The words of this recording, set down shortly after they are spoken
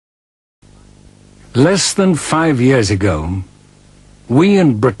Less than 5 years ago, we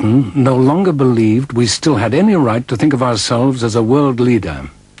in Britain no longer believed we still had any right to think of ourselves as a world leader.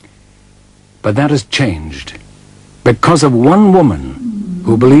 But that has changed because of one woman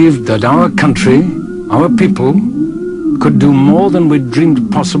who believed that our country, our people, could do more than we dreamed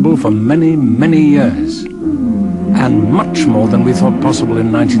possible for many, many years, and much more than we thought possible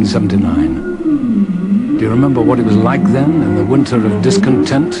in 1979. Do you remember what it was like then, in the winter of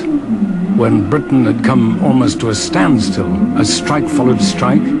discontent, when Britain had come almost to a standstill, as strike followed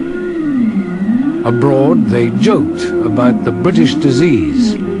strike? Abroad they joked about the British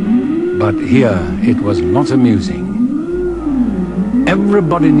disease, but here it was not amusing.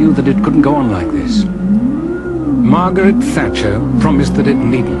 Everybody knew that it couldn't go on like this. Margaret Thatcher promised that it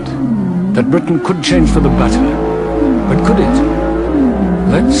needn't, that Britain could change for the better. But could it?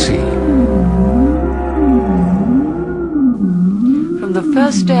 Let's see. From the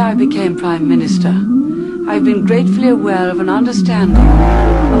first day I became Prime Minister, I've been gratefully aware of an understanding,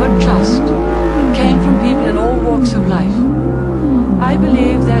 of a trust that came from people in all walks of life. I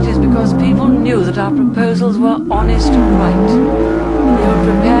believe that is because people knew that our proposals were honest and right, and they were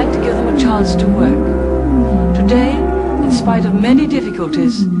prepared to give them a chance to work. Today, in spite of many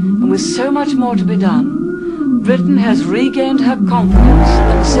difficulties, and with so much more to be done, Britain has regained her confidence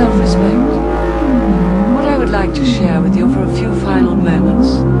and self-respect. What I would like to share with you for a few final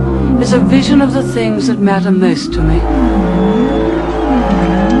moments is a vision of the things that matter most to me.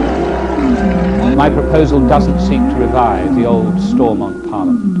 My proposal doesn't seek to revive the old Stormont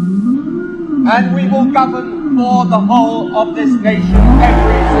Parliament. And we will govern for the whole of this nation,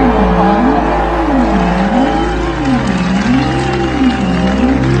 every single part of it.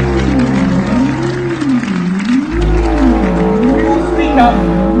 We will speak up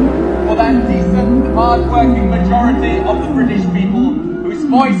for that decent, hard-working majority of the British people whose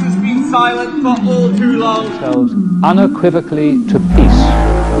voice has been silent for all too long. Ourselves unequivocally to peace.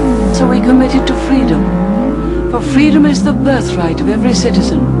 So we committed to freedom, for freedom is the birthright of every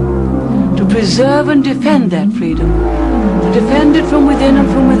citizen. To preserve and defend that freedom, to defend it from within and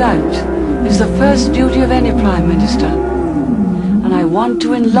from without, is the first duty of any Prime Minister. And I want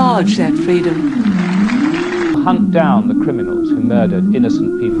to enlarge that freedom. Hunt down the criminals who murdered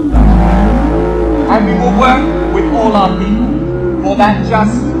innocent people. And we will work with all our people for that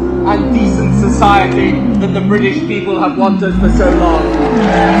just and decent society that the British people have wanted for so long.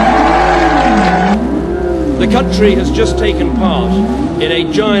 The country has just taken part in a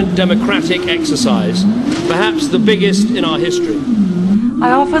giant democratic exercise, perhaps the biggest in our history.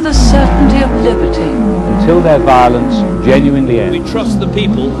 I offer the certainty of liberty. Until their violence genuinely ends. We trust the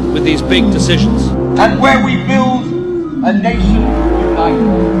people with these big decisions. And where we build a nation united,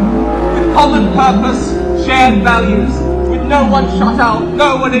 with common purpose, shared values, with no one shut out,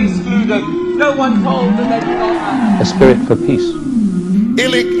 no one excluded, no one told that they do not have. A spirit for peace.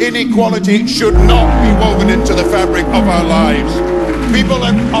 Inequality should not be woven into the fabric of our lives. People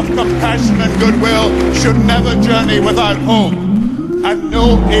of compassion and goodwill should never journey without hope, and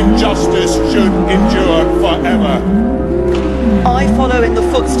no injustice should endure forever. I follow in the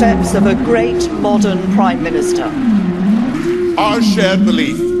footsteps of a great modern Prime Minister. Our shared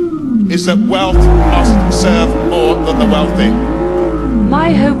belief is that wealth must serve more than the wealthy.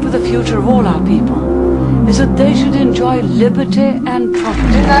 My hope for the future of all our people is that they should enjoy liberty and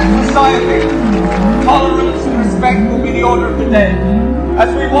property. In that society, tolerance and respect will be the order of the day,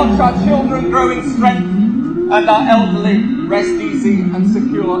 as we watch our children grow in strength and our elderly rest easy and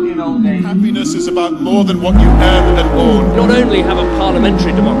secure in old age. Happiness is about more than what you earn and own. Not only have a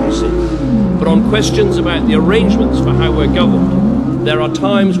parliamentary democracy, but on questions about the arrangements for how we're governed, there are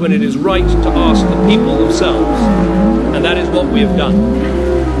times when it is right to ask the people themselves, and that is what we have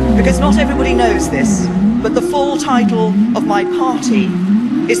done. Because not everybody knows this, but the full title of my party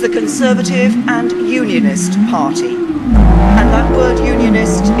is the Conservative and Unionist Party. And that word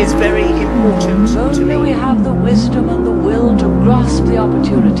unionist is very important to me. Only we have the wisdom and the will to grasp the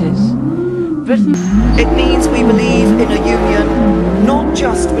opportunities. Britain. It means we believe in a union not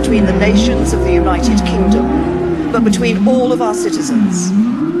just between the nations of the United Kingdom, but between all of our citizens.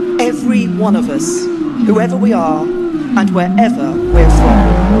 Every one of us, whoever we are and wherever we're from.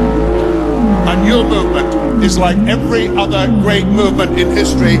 And your movement is like every other great movement in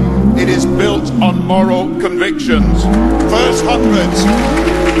history. It is built on moral convictions. First hundreds,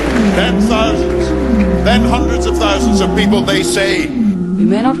 then thousands, then hundreds of thousands of people, they say. We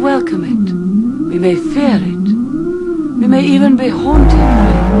may not welcome it. We may fear it. We may even be haunted by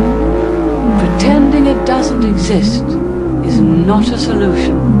it. Pretending it doesn't exist is not a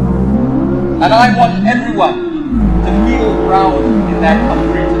solution. And I want everyone to feel proud in their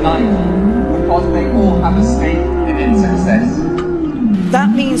country tonight. because they all have a stake in its success. That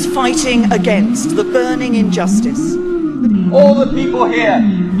means fighting against the burning injustice. All the people here,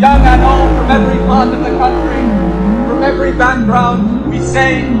 young and old, from every part of the country, from every background, we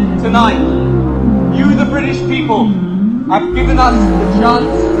say tonight, you, the British people, have given us the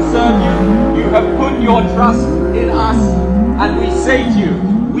chance to serve you. You have put your trust in us, and we say to you,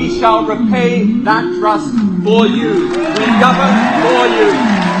 we shall repay that trust for you. We govern for you.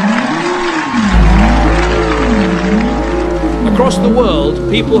 Across the world,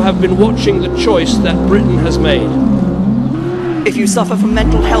 people have been watching the choice that Britain has made. If you suffer from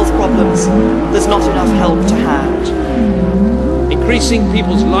mental health problems, there's not enough help to hand. Increasing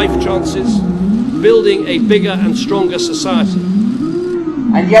people's life chances, building a bigger and stronger society.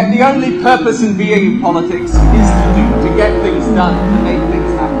 And yet the only purpose in being in politics is to get things done, to make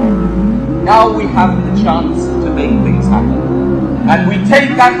things happen. Now we have the chance to make things happen. And we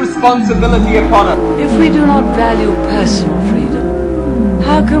take that responsibility upon us. If we do not value personal freedom,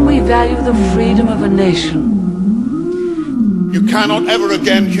 how can we value the freedom of a nation? You cannot ever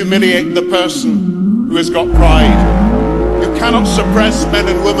again humiliate the person who has got pride. You cannot suppress men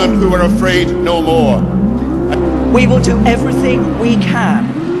and women who are afraid no more. We will do everything we can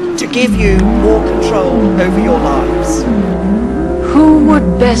to give you more control over your lives. Who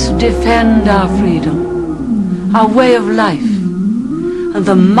would best defend our freedom, our way of life, and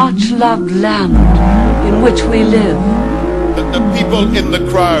the much-loved land in which we live? That the people in the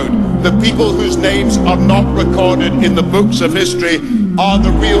crowd, the people whose names are not recorded in the books of history, are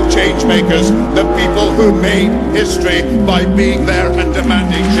the real change makers, the people who made history by being there and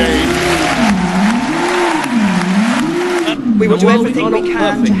demanding change. We will do everything we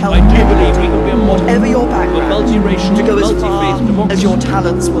can to help everyone, whatever your background, to go as far as your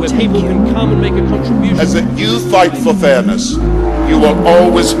talents will take people you. can come and make a contribution. As that you fight for fairness, you will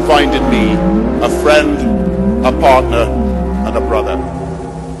always find in me a friend, a partner, and a brother.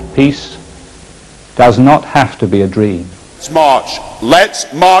 Peace does not have to be a dream. Let's march.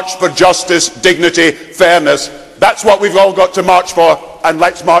 Let's march for justice, dignity, fairness. That's what we've all got to march for, and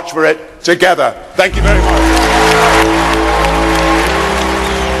let's march for it together. Thank you very much.